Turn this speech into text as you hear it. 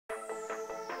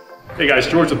Hey guys,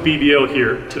 George with BBO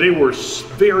here. Today we're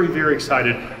very, very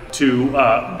excited to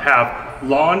have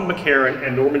Lon McEachern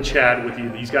and Norman Chad with you.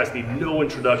 These guys need no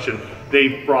introduction.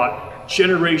 They've brought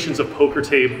generations of poker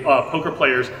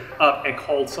players up and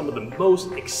called some of the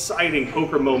most exciting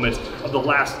poker moments of the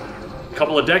last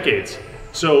couple of decades.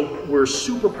 So we're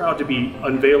super proud to be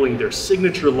unveiling their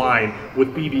signature line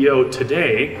with BBO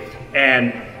today,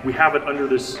 and we have it under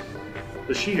this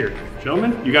sheet here.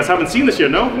 Gentlemen, you guys haven't seen this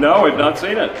yet, no? No, we've not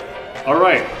seen it. All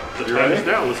right, the time is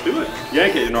now. Let's do it.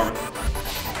 Yank it, Norman.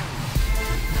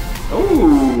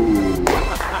 Ooh.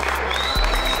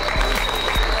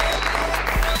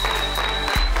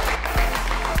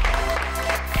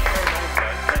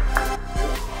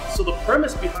 So the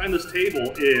premise behind this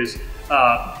table is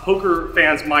poker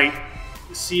fans might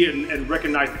see it and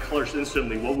recognize the colors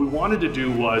instantly. What we wanted to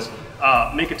do was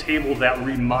make a table that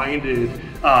reminded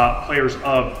players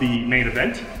of the main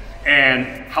event. And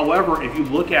however, if you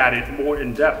look at it more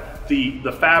in depth,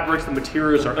 the fabrics, the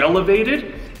materials are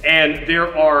elevated, and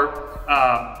there are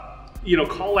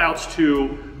call outs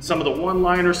to some of the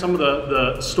one-liners, some of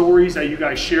the stories that you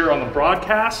guys share on the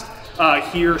broadcast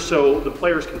here, so the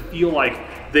players can feel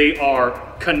like they are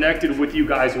connected with you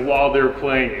guys while they're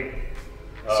playing.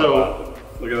 So wow.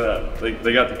 Look at that.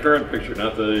 They got the current picture,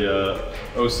 not the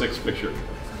 06 picture.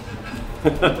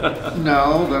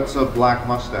 No, that's a black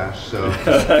mustache, so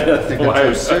I think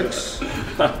it's 06.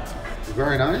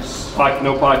 Very nice.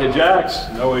 No pocket jacks,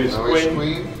 no ace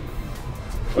queen.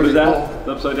 What is that? It's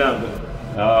upside down.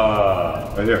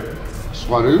 Right here.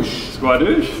 Squadouche.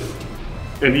 Squadouche.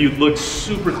 And if you look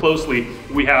super closely,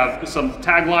 we have some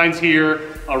taglines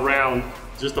here around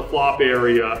just the flop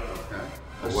area. Okay.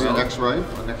 I see an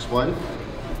ex-wife, an ex-wife.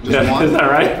 Just yeah, one. Is that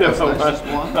right? That's nice, just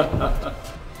one.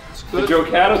 But Joe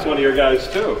Caddis, one of your guys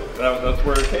too. That's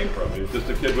where it came from. He was just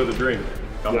a kid with a dream.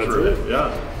 Come through. It.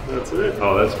 Yeah. That's it.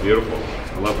 Oh, that's beautiful.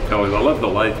 I love the colors. I love the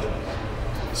light.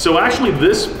 So actually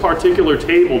this particular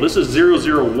table, this is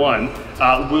 001,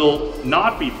 will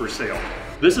not be for sale.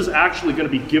 This is actually going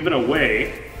to be given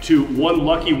away to one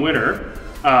lucky winner,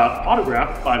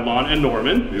 autographed by Lon and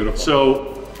Norman. Beautiful.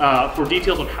 So for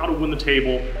details on how to win the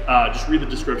table, just read the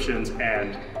descriptions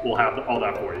and we'll have all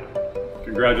that for you.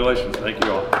 Congratulations. Thank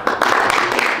you all.